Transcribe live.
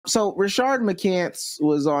So Rashad McCants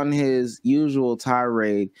was on his usual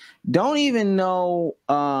tirade. Don't even know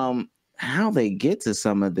how they get to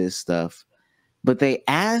some of this stuff, but they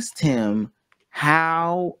asked him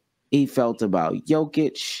how he felt about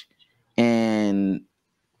Jokic and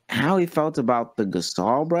how he felt about the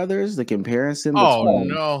Gasol brothers, the comparison between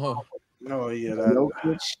Jokic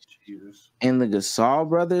and the Gasol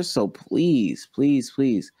brothers. So please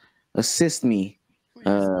assist me,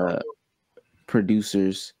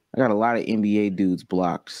 producers. I got a lot of NBA dudes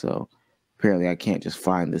blocked, so apparently I can't just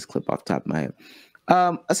find this clip off the top of my head.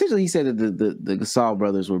 Essentially, he said that the Gasol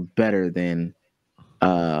brothers were better than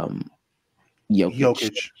Jokic.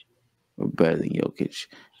 Or better than Jokic.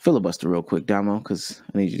 Filibuster real quick, Damo, because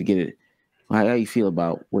I need you to get it. How you feel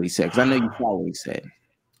about what he said? Because I know you saw what he said.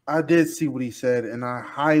 I did see what he said, and I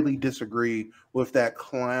highly disagree with that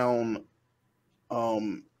clown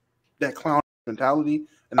mentality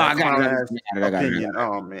and that clown ass opinion.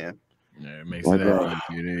 Oh man. Yeah, it makes it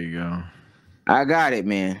easy. There you go. I got it,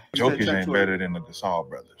 man. Jokic ain't better than the Gasol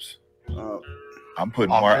brothers. I'm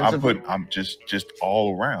just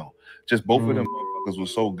all around. Just both of them motherfuckers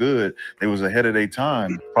was so good. They was ahead of their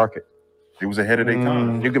time. Park it. It was ahead of their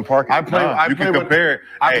time. You can park it. You can compare it.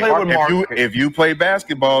 I play with Mark. If you play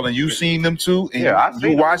basketball and you seen them too, and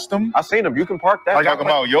you watched them. I seen them. You can park that. Like talking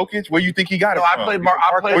about Jokic, where you think he got it from? I played Mark.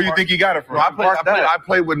 Where you think he got it from? I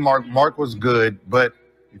played with Mark. Mark was good, but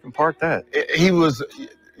you can park that.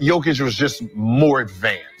 Jokic was just more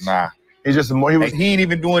advanced. Nah. He ain't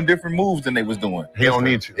even doing different moves than they was doing. He don't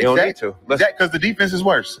need to. He don't need to. Because the defense is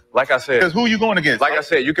worse. Like I said. Because who you going against? Like I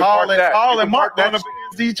said, you can park that. Paul and Mark going up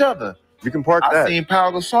against each other. You can park that. I seen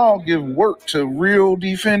Paul Gasol give work to real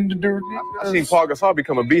defenders. I seen Paul Gasol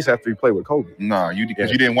become a beast after he played with Kobe. Nah,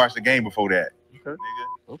 because you didn't watch the game before that.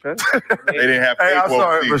 Okay. They didn't have cable. I'm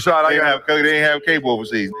sorry, Rashad. They didn't have cable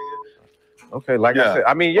overseas. Okay, like I said.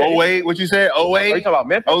 I mean, 08, what you said? 08? Are you talking about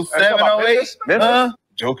Memphis? 07, 08? Memphis?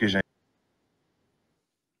 Jokic ain't.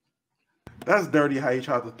 That's dirty how he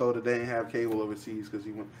tried to throw that they didn't have cable overseas because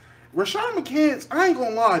he went. Rashad McCants, I ain't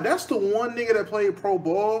gonna lie, that's the one nigga that played pro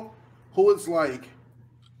ball who is like,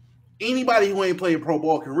 anybody who ain't played pro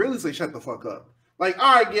ball can really say shut the fuck up. Like,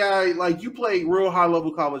 all right, guy, like you played real high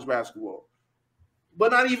level college basketball,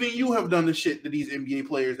 but not even you have done the shit that these NBA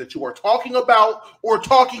players that you are talking about or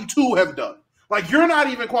talking to have done. Like, you're not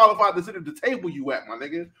even qualified to sit at the table you at, my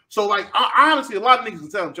nigga. So, like, honestly, a lot of niggas can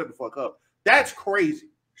tell him shut the fuck up. That's crazy.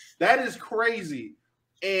 That is crazy.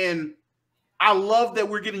 And I love that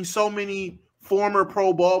we're getting so many former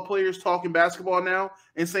pro ball players talking basketball now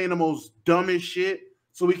and saying the most dumbest shit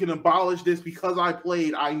so we can abolish this because I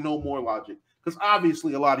played, I know more logic. Because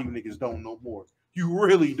obviously a lot of you niggas don't know more. You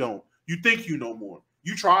really don't. You think you know more.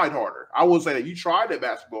 You tried harder. I will say that you tried that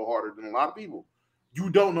basketball harder than a lot of people. You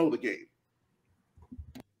don't know the game.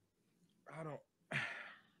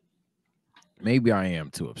 Maybe I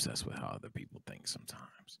am too obsessed with how other people think sometimes.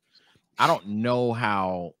 I don't know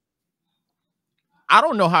how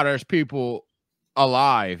there's people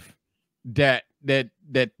alive that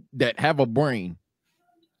have a brain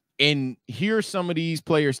and hear some of these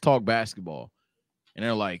players talk basketball and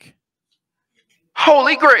they're like,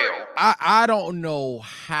 Holy Grail. I don't know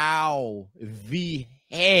how the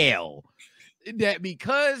hell that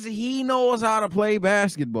because he knows how to play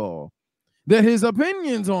basketball, that his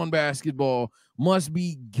opinions on basketball must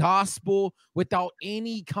be gospel without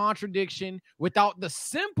any contradiction, without the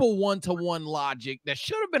simple one-to-one logic that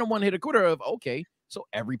should have been a one-hitter quitter of, okay, so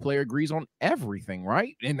every player agrees on everything,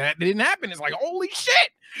 right? And that didn't happen. It's like, holy shit.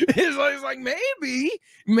 It's like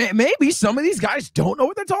maybe some of these guys don't know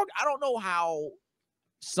what they're talking. I don't know how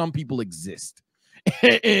some people exist.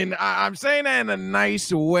 And I'm saying that in a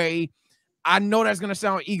nice way. I know that's going to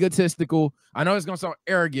sound egotistical. I know it's going to sound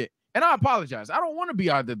arrogant. And I apologize. I don't want to be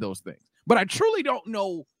either of those things. But I truly don't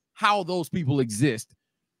know how those people exist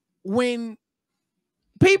when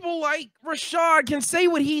people like Rashad can say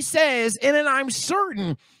what he says, and then I'm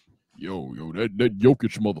certain, that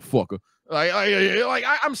Jokic motherfucker.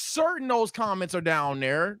 I'm certain those comments are down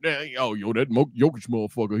there. That Jokic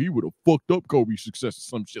motherfucker, he would have fucked up Kobe's success or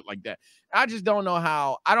some shit like that. I just don't know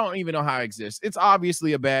how. I don't even know how it exists. It's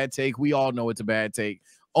obviously a bad take. We all know it's a bad take.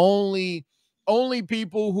 Only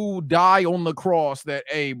people who die on the cross that,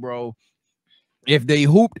 hey, bro, if they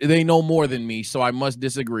hooped, they know more than me, so I must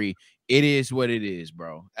disagree. It is what it is,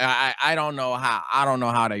 bro. I don't know how. I don't know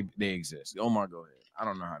how they exist. Omar, go ahead. I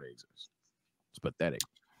don't know how they exist. It's pathetic.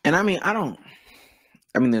 And I mean,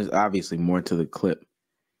 there's obviously more to the clip,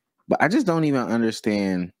 but I just don't even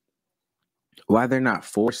understand why they're not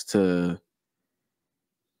forced to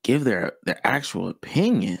give their actual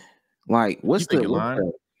opinion. Like, what's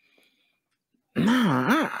the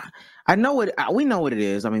Nah, I know what we know what it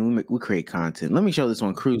is. I mean, we create content. Let me show this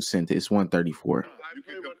one. Cruz sent it. It's 134. You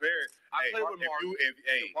can compare it.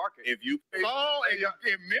 If you Saul and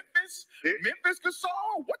Memphis could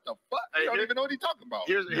Saul, what the fuck? You don't even know what he's talking about.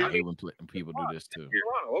 I hate when people do this too.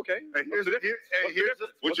 Okay.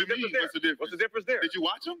 What you mean? What's the difference there? Did you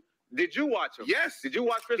watch him? Did you watch him? Yes. Did you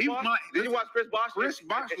watch Chris Bosh? Did you watch Chris Bosh? Chris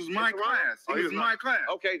Bosh was my class. He was my class.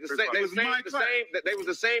 Okay, they was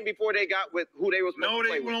the same before they got with who they was supposed to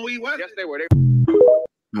play with. No, he wasn't. Yes, they were.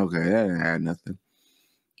 Okay, that didn't add nothing.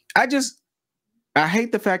 I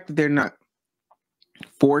hate the fact that they're not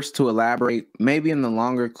forced to elaborate. Maybe in the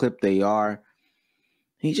longer clip they are.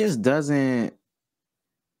 He just doesn't.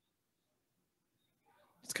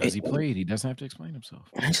 It's because he played. He doesn't have to explain himself.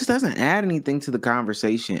 It just doesn't add anything to the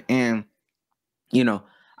conversation. And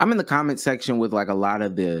I'm in the comment section with like a lot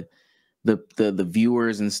of the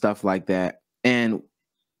viewers and stuff like that. And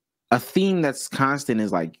a theme that's constant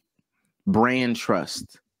is like brand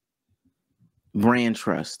trust. Brand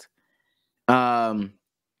trust. At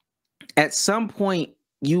some point,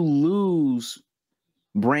 you lose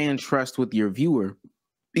brand trust with your viewer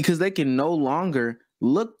because they can no longer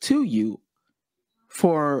look to you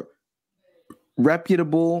for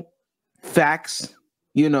reputable facts,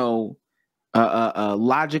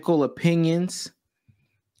 logical opinions.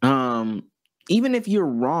 Even if you're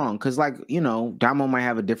wrong, because Damo might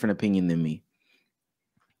have a different opinion than me,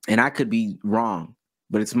 and I could be wrong,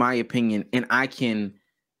 but it's my opinion, and I can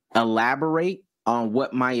elaborate on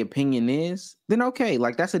what my opinion is, then okay,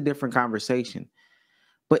 like that's a different conversation.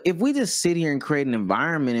 But if we just sit here and create an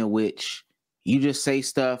environment in which you just say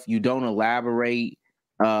stuff, you don't elaborate,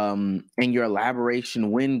 and your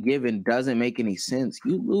elaboration when given doesn't make any sense,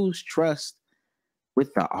 you lose trust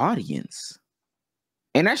with the audience.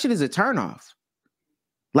 And that shit is a turnoff.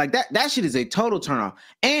 Like that shit is a total turnoff.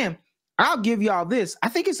 And I'll give y'all this. I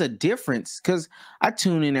think it's a difference because I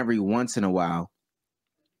tune in every once in a while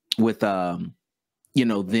with them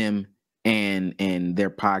and their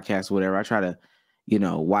podcast, whatever. I try to,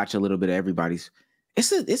 watch a little bit of everybody's.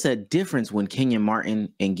 It's a difference when Kenyon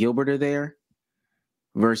Martin and Gilbert are there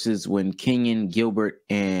versus when Kenyon, Gilbert,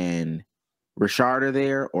 and Rashad are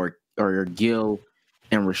there, or Gil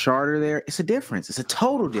and Rashad are there. It's a difference. It's a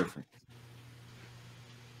total difference.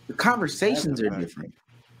 The conversations are different.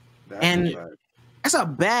 And that's a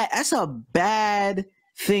bad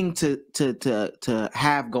thing to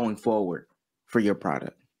have going forward for your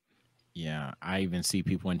product. Yeah, I even see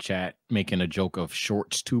people in chat making a joke of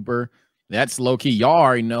shorts tuber. That's low key. Y'all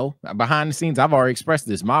already know. Behind the scenes, I've already expressed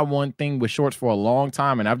this. My one thing with shorts for a long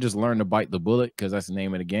time, and I've just learned to bite the bullet because that's the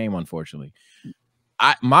name of the game, unfortunately.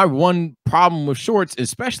 My one problem with shorts,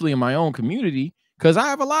 especially in my own community, because I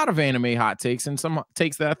have a lot of anime hot takes and some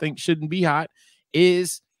takes that I think shouldn't be hot,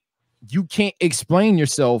 is you can't explain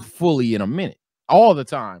yourself fully in a minute all the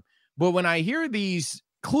time. But when I hear these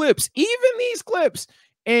clips,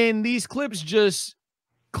 and these clips just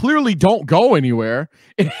clearly don't go anywhere,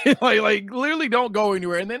 like clearly don't go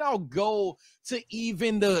anywhere. And then I'll go to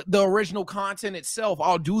even the original content itself.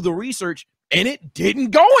 I'll do the research and it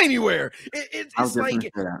didn't go anywhere. It's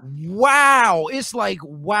like, wow. It's like,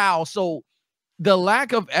 wow. So the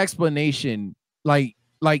lack of explanation, like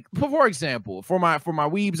for example, for my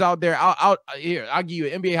weebs out there, I'll give you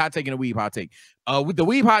an NBA hot take and a weeb hot take. With the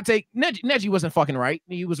weeb hot take, Neji wasn't fucking right.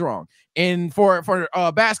 He was wrong. And for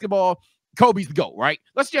basketball, Kobe's the GOAT, right?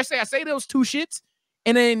 Let's just say I say those two shits,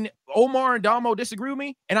 and then Omar and Damo disagree with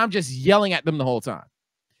me, and I'm just yelling at them the whole time.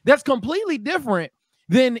 That's completely different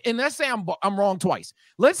than, and let's say I'm wrong twice.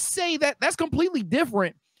 Let's say that's completely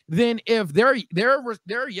different than if they're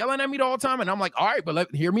yelling at me the whole time, and I'm like, all right, but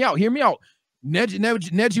hear me out.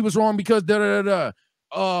 Neji was wrong because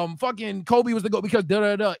fucking Kobe was the GOAT because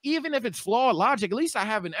Even if it's flawed logic, at least I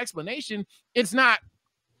have an explanation. It's not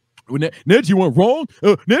when Neji went wrong.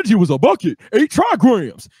 Neji was a bucket, 8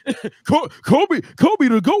 trigrams. Kobe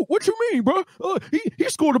the GOAT. What you mean, bro? He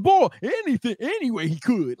scored the ball anything anyway he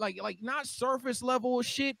could. Like not surface level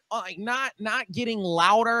shit. Like not getting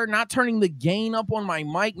louder, not turning the gain up on my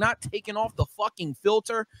mic, not taking off the fucking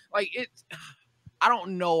filter. Like it's. I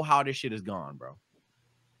don't know how this shit is gone, bro.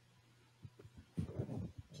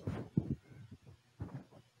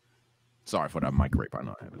 Sorry for that mic rape. I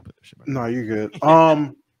know I had to put this shit back. No, you're good.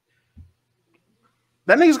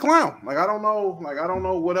 That nigga's a clown. Like I don't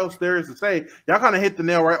know what else there is to say. Y'all kind of hit the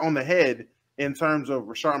nail right on the head in terms of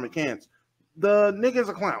Rashad McCants. The nigga's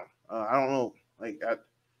a clown. I don't know. Like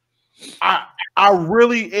I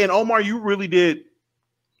really, and Omar, you really did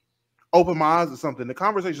open my eyes to something. The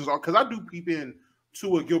conversations are, because I do peep in to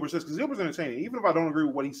what Gilbert says, because Gilbert's entertaining. Even if I don't agree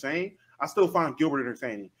with what he's saying, I still find Gilbert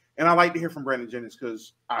entertaining. And I like to hear from Brandon Jennings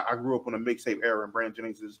because I grew up on a mixtape era, and Brandon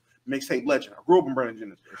Jennings is mixtape legend. I grew up on Brandon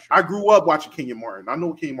Jennings. I grew up watching Kenyon Martin. I know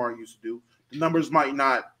what Kenyon Martin used to do. The numbers might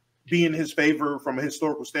not be in his favor from a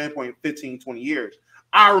historical standpoint 15, 20 years.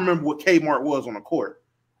 I remember what Kmart was on the court.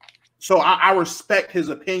 So I respect his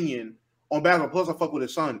opinion on basketball. Plus, I fuck with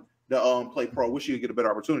his son that play pro. Wish he could get a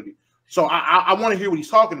better opportunity. So I want to hear what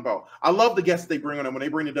he's talking about. I love the guests that they bring on him. When they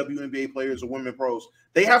bring the WNBA players or women pros,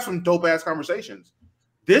 they have some dope-ass conversations.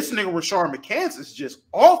 This nigga Rashad McCants is just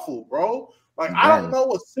awful, bro. Like, I don't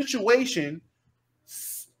know a situation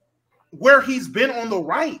where he's been on the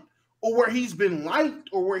right or where he's been liked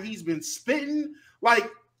or where he's been spitting.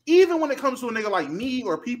 Like, even when it comes to a nigga like me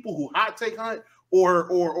or people who hot take hunt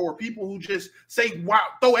or people who just say, wow,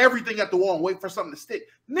 throw everything at the wall and wait for something to stick.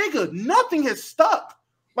 Nigga, nothing has stuck.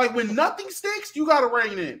 Like, when nothing sticks, you got to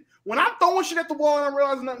rein it in. When I'm throwing shit at the wall and I'm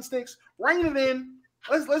realizing nothing sticks, rein it in.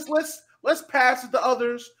 Let's pass it to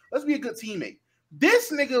others. Let's be a good teammate.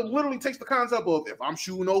 This nigga literally takes the concept of, if I'm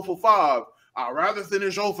shooting 0 for 5, I'd rather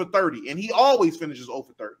finish 0 for 30. And he always finishes 0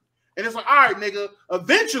 for 30. And it's like, all right, nigga,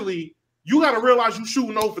 eventually you got to realize you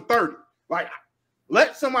shooting 0 for 30. Like,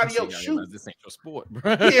 let somebody else shoot. This ain't your sport,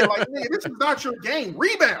 bro. Yeah, like, nigga, this is not your game.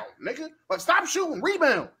 Rebound, nigga. Like, stop shooting.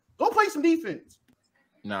 Rebound. Go play some defense.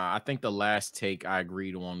 Nah, I think the last take I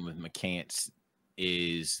agreed on with McCants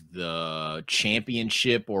is the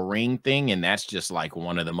championship or ring thing, and that's just like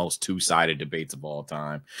one of the most two-sided debates of all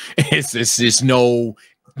time. It's just no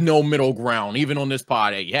middle ground. Even on this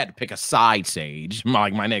pod, you had to pick a side, Sage.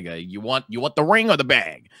 Like, my nigga, you want the ring or the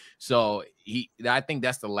bag? So I think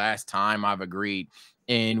that's the last time I've agreed.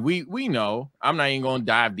 And we know, I'm not even gonna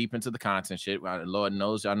dive deep into the content shit. Lord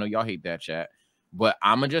knows, I know y'all hate that chat. But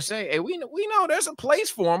I'm gonna just say, hey, we know there's a place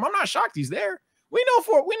for him. I'm not shocked he's there. We know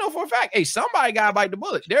for a fact, hey, somebody gotta bite the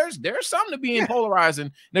bullet. There's something to being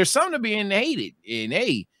polarizing. There's something to being hated. And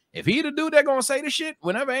hey, if he the dude that gonna say the shit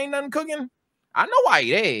whenever ain't nothing cooking, I know why.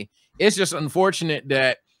 Hey, it's just unfortunate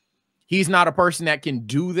that he's not a person that can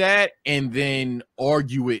do that and then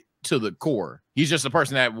argue it to the core. He's just a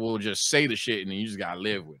person that will just say the shit and then you just gotta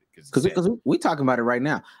live with it. Because we talking about it right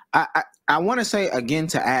now. I want to say again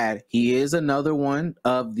to add, he is another one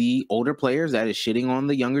of the older players that is shitting on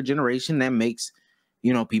the younger generation that makes,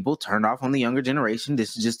 people turn off on the younger generation.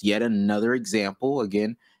 This is just yet another example.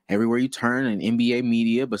 Again, everywhere you turn in NBA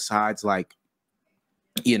media, besides like,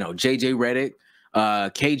 JJ Redick,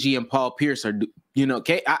 KG and Paul Pierce are,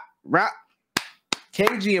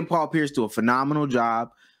 KG and Paul Pierce do a phenomenal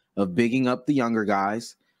job of bigging up the younger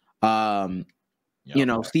guys. Steven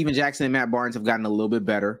Jackson and Matt Barnes have gotten a little bit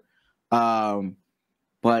better.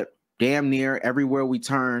 But damn near everywhere we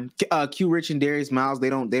turn, Q Rich and Darius Miles, they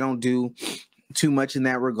don't do too much in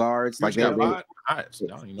that regards. Like they are.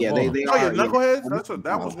 Knuckleheads. That's what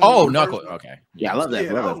that was. Oh, Knuckle. Okay. Yeah, I love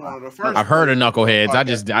that. I've heard of Knuckleheads. I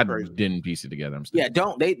didn't piece it together.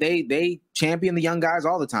 They champion the young guys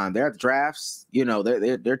all the time. They're at the drafts.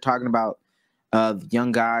 They're talking about the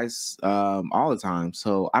young guys all the time.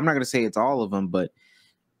 So I'm not gonna say it's all of them, but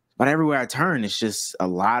everywhere I turn, it's just a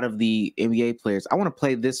lot of the NBA players. I want to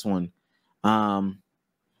play this one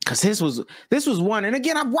because this was one. And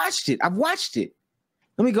again, I've watched it.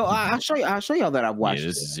 Let me go. I'll show y'all that I've watched.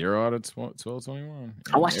 This is 0 out of 12, 21.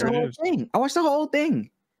 I watched the whole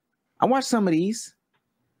thing. I watched some of these.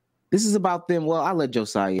 This is about them. Well, I'll let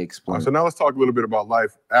Josiah explain. So now let's talk a little bit about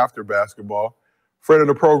life after basketball. Friend of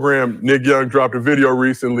the program, Nick Young, dropped a video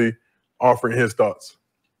recently offering his thoughts.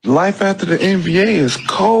 Life after the NBA is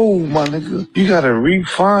cold, my nigga. You gotta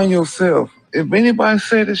refine yourself. If anybody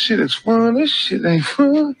say this shit is fun, this shit ain't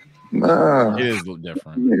fun. Nah. It is a little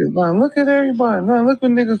different. Niggas, man, look at everybody. Nah, look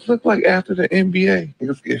what niggas look like after the NBA.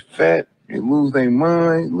 Niggas get fat, they lose their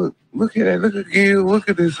mind. Look at that. Look at Gil. Look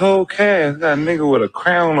at this whole cast. Got a nigga with a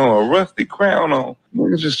crown on, a rusty crown on.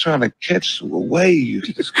 Niggas just trying to catch a wave.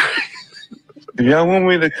 It's crazy. If y'all want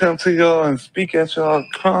me to come to y'all and speak at y'all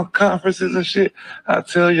conferences and shit, I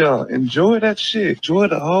tell y'all, enjoy that shit. Enjoy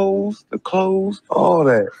the hoes, the clothes, all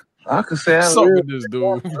that. I could say I lived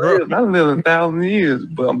 1,000 years,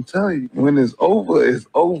 but I'm telling you, when it's over, it's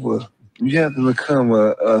over. You have to become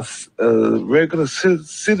a regular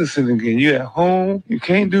citizen again. You at home. You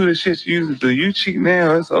can't do the shit you used to do. You cheat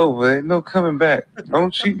now, it's over. Ain't no coming back.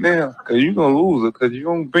 Don't cheat now, because you're going to lose it, because you're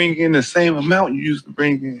going to bring in the same amount you used to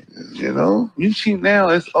bring in. You cheat now,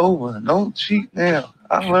 it's over. Don't cheat now.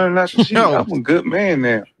 I learned not to cheat. I'm a good man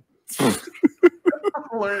now.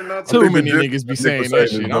 Too many niggas be saying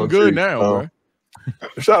that shit. I'm good now, bro.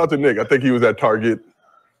 Shout out to Nick. I think he was at Target.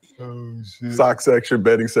 Sock section,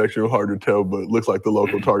 bedding section, hard to tell, but it looks like the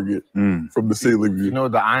local Target from the ceiling view. You know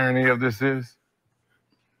what the irony of this is?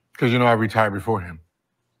 Because I retired before him.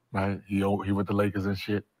 right? He with the Lakers and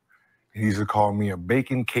shit. He used to call me a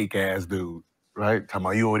baking cake ass dude, right? Talking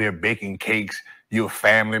about you over there baking cakes, you a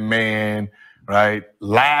family man, right?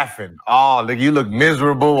 Laughing. Oh, look, you look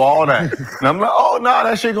miserable, all that. And I'm like, oh no,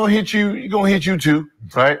 that shit gonna hit you. You gonna hit you too,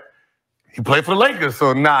 right? He played for the Lakers,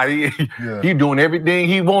 so he doing everything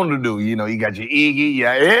he wanted to do. You know, you got your Iggy,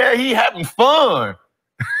 yeah, he having fun.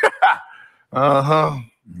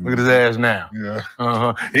 Look at his ass now. Yeah.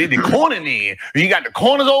 The corner in. You got the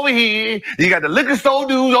corners over here. You got the liquor store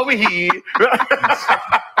dudes over here.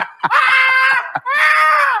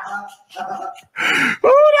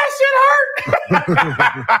 Oh, that shit hurt.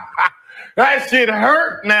 That shit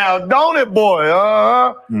hurt now, don't it, boy?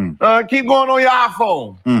 Keep going on your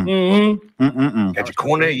iPhone. Got your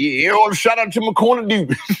corner. Yeah, shout out to my corner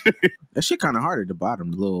dude. That shit kind of hard at the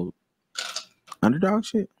bottom, the little underdog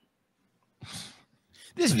shit.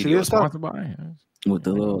 This video is sponsored by with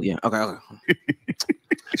the little Okay.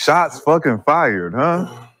 Shots fucking fired,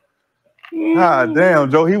 huh? God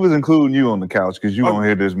damn, Joe, he was including you on the couch because you don't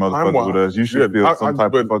hear this motherfucker with us. You should feel some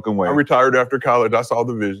type of fucking way. I retired after college. I saw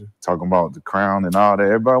the vision. Talking about the crown and all that.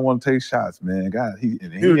 Everybody want to take shots, man. God, he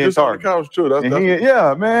was just on the couch too.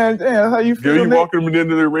 Yeah, man. Damn, that's how you feel. Yeah, you walking him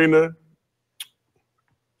into the arena.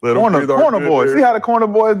 Corner boys. See how the corner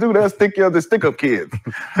boys do? They'll the stick up kids.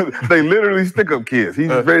 They literally stick up kids. He's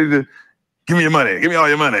ready to give me your money. Give me all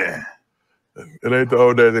your money. It ain't the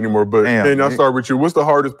old days anymore. But and I'll start with you. What's the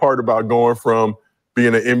hardest part about going from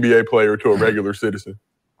being an NBA player to a regular citizen?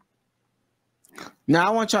 Now I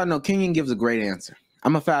want y'all to know Kenyon gives a great answer.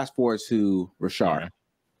 I'm gonna fast forward to Rashad.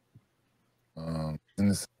 And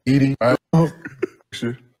it's eating.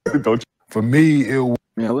 For me, it was.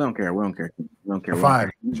 Yeah, we don't care. We don't care. We don't care.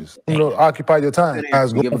 Fine. Just occupy your time.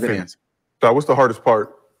 Give a good answer. So what's the hardest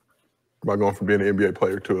part about going from being an NBA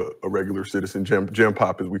player to a regular citizen, gem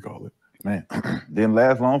pop as we call it? Man, didn't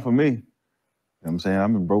last long for me. You know what I'm saying?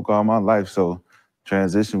 I've been broke all my life, so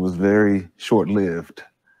transition was very short-lived.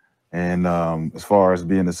 And as far as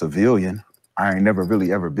being a civilian, I ain't never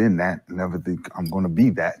really ever been that. Never think I'm going to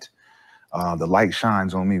be that. The light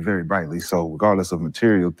shines on me very brightly. So regardless of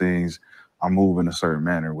material things, I move in a certain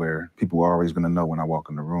manner where people are always going to know when I walk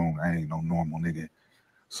in the room, I ain't no normal nigga.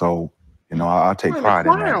 So, you know, I take pride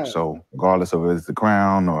in that. So regardless of if it's the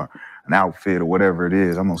crown or an outfit or whatever it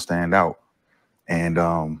is, I'm going to stand out. And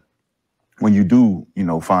when you do, you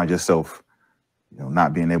know, find yourself, you know,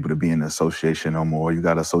 not being able to be in the association no more, you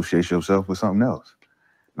got to associate yourself with something else.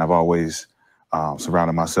 And I've always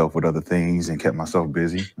surrounded myself with other things and kept myself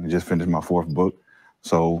busy. I just finished my 4th book.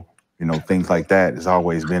 So, you know, things like that has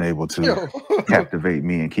always been able to captivate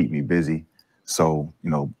me and keep me busy. So, you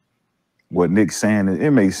know, what Nick's saying, it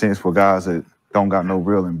makes sense for guys that don't got no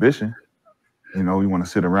real ambition. You know, you want to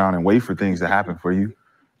sit around and wait for things to happen for you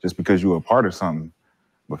just because you're a part of something.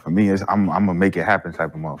 But for me, I'm going to make it happen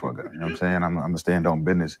type of motherfucker. You know what I'm saying? I'm going to stand on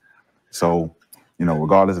business. So, you know,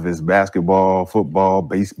 regardless if it's basketball, football,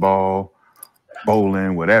 baseball,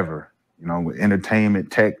 bowling, whatever, you know, with entertainment,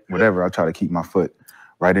 tech, whatever, I try to keep my foot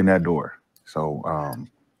right in that door. So I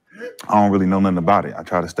don't really know nothing about it. I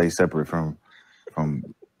try to stay separate from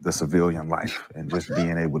the civilian life and just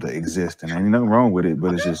being able to exist. And ain't nothing wrong with it,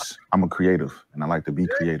 but it's just, I'm a creative and I like to be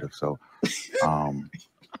creative. So I'm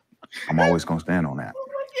always going to stand on that.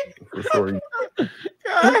 For sure.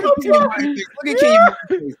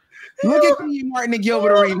 Look at Kenyon Martin and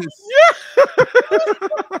Gilbert Arenas.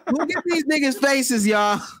 Look at these niggas' faces,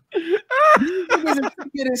 y'all. These niggas are sick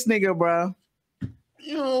of this nigga, bro.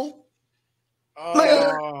 Yo.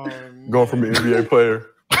 Going from an NBA player,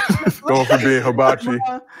 going from being Hibachi,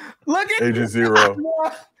 Agent Zero,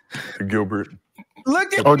 to Gilbert.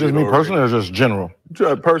 Look at just me personally or just general?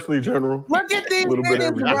 Personally, general. Look at these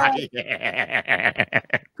niggas, bro.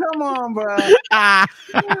 Come on, bro.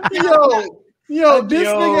 Yo, this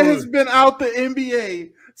nigga has been out the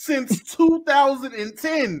NBA since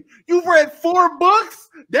 2010. You've read 4 books?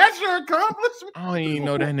 That's your accomplishment? I don't even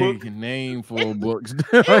know that nigga can name 4 books.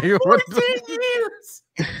 14 years.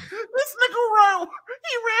 This nigga wrote.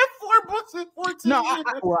 He read 4 books in 14 years.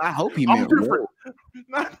 I hope he meant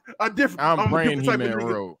different. I'm praying he meant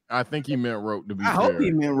wrote. I think he meant wrote, to be fair. I hope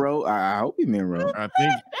he meant wrote. I hope he meant wrote. I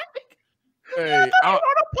think. Hey, I wrote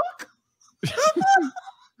a book.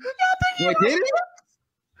 Wait, did he?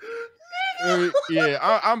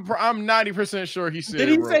 Yeah, I'm 90% sure he said. Did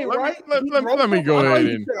he wrote. say right? Let me go ahead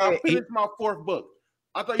and. I finished my 4th book.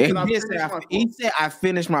 I thought you said he said I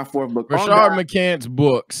finished my 4th book. Rashad McCants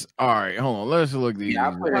books. All right, hold on. Let's look these.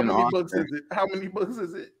 Yeah, How many books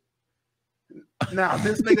is it? Now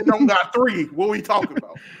this nigga don't got 3. What we talking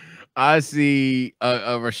about? I see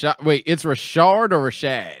a Rashad. Wait, it's Rashad or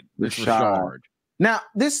Rashad? It's Rashad. Now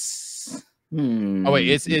this. Oh wait,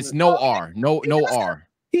 it's no R, no R.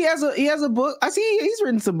 He has a book. I see he's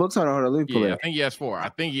written some books. Hold on. Let me pull it. I think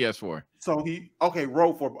he has 4. So he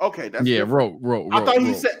wrote 4. Okay, that's wrote.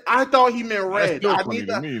 I thought he meant read.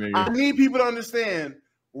 I need people to understand.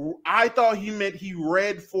 I thought he meant he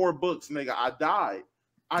read 4 books, nigga. I died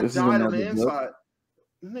on the inside.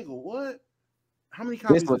 Nigga, what? How many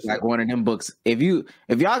copies? This looks like one of them books. If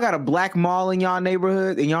y'all got a black mall in y'all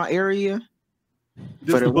neighborhood, in y'all area,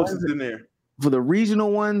 the books is in there. For the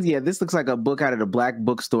regional ones, yeah, this looks like a book out of the black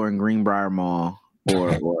bookstore in Greenbrier Mall,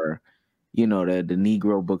 or the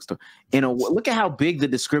Negro bookstore. Look at how big the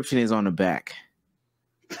description is on the back.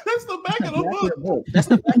 That's the back of the book. That's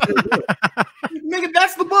the back of the book. Nigga,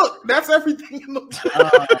 that's the book. That's everything in the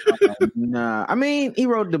book. Nah, I mean, he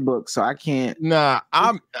wrote the book, so I can't. Nah,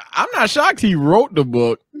 I'm not shocked he wrote the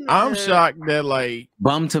book. Man. I'm shocked that like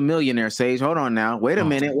Bum to Millionaire, Sage. Hold on now. Wait a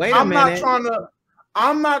minute.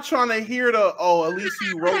 I'm not trying to hear at least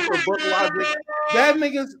he wrote for book logic. That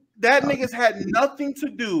niggas had nothing to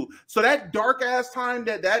do. So that dark ass time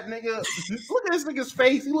that nigga, look at this nigga's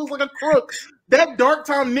face. He looks like a crook. That dark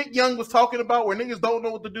time Nick Young was talking about where niggas don't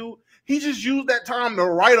know what to do. He just used that time to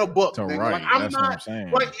write a book. To write. That's what I'm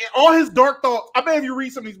saying. Like all his dark thoughts. I bet if you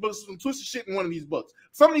read some of these books, some twisted shit in one of these books.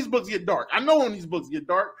 Some of these books get dark. I know when these books get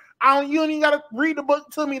dark. You don't even gotta read the book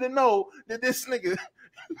to me to know that this nigga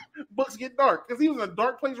books get dark because he was in a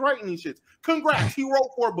dark place writing these shits. Congrats, he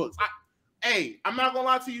wrote 4 books. I'm not gonna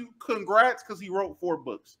lie to you. Congrats, because he wrote 4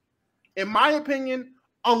 books. In my opinion,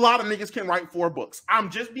 a lot of niggas can write 4 books. I'm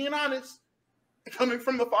just being honest. Coming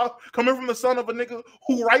from the son of a nigga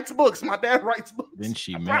who writes books. My dad writes books. Then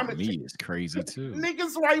she met me is crazy too.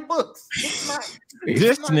 Niggas write books.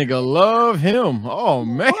 This nigga love him. Oh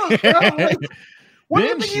man. What do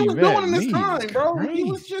you think he was doing in this time, bro?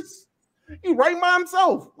 He writing by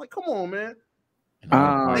himself. Like, come on, man.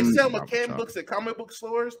 They sell McCants books at comic book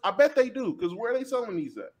stores. I bet they do, because where are they selling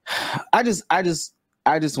these at? I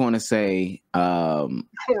just want to say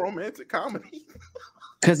romantic comedy.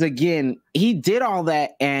 Because again, he did all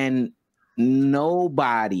that and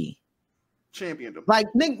nobody championed him. Like,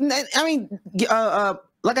 I mean,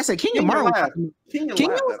 like I said, King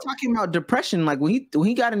was talking about depression. Like when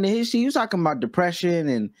he got into his shit, he was talking about depression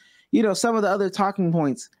and some of the other talking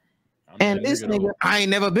points. And this nigga, I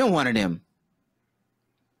ain't never been one of them.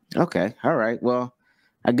 Okay, all right. Well,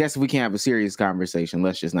 I guess if we can't have a serious conversation,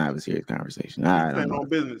 let's just not have a serierious conversation. Stand on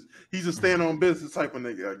business. He's a stand on business type of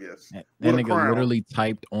nigga, I guess. That nigga literally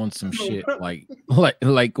typed on some shit like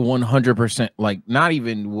 100%, like not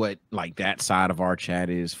even what like that side of our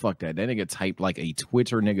chat is. Fuck that. That nigga typed like a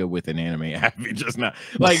Twitter nigga with an anime app. Just not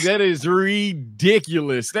like that is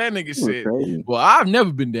ridiculous. That nigga said, "Well, I've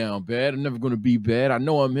never been down bad. I'm never gonna be bad. I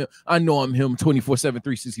know I'm him. I know I'm him 24/7,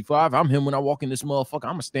 365. I'm him when I walk in this motherfucker.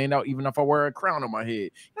 I'm gonna stand out even if I wear a crown on my head.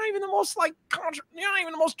 You're not even the most you're not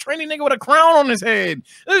even the most trendy nigga with a crown on his head.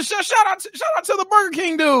 Shout out to the Burger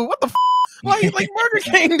King dude. What the like Burger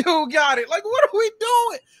King dude got it. Like, what are we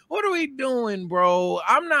doing? What are we doing, bro?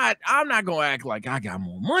 I'm not gonna act like I got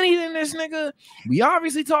more money than this nigga. We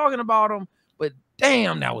obviously talking about him, but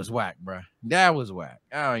damn, that was whack, bro. That was whack.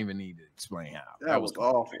 I don't even need to explain how. That was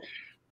awful.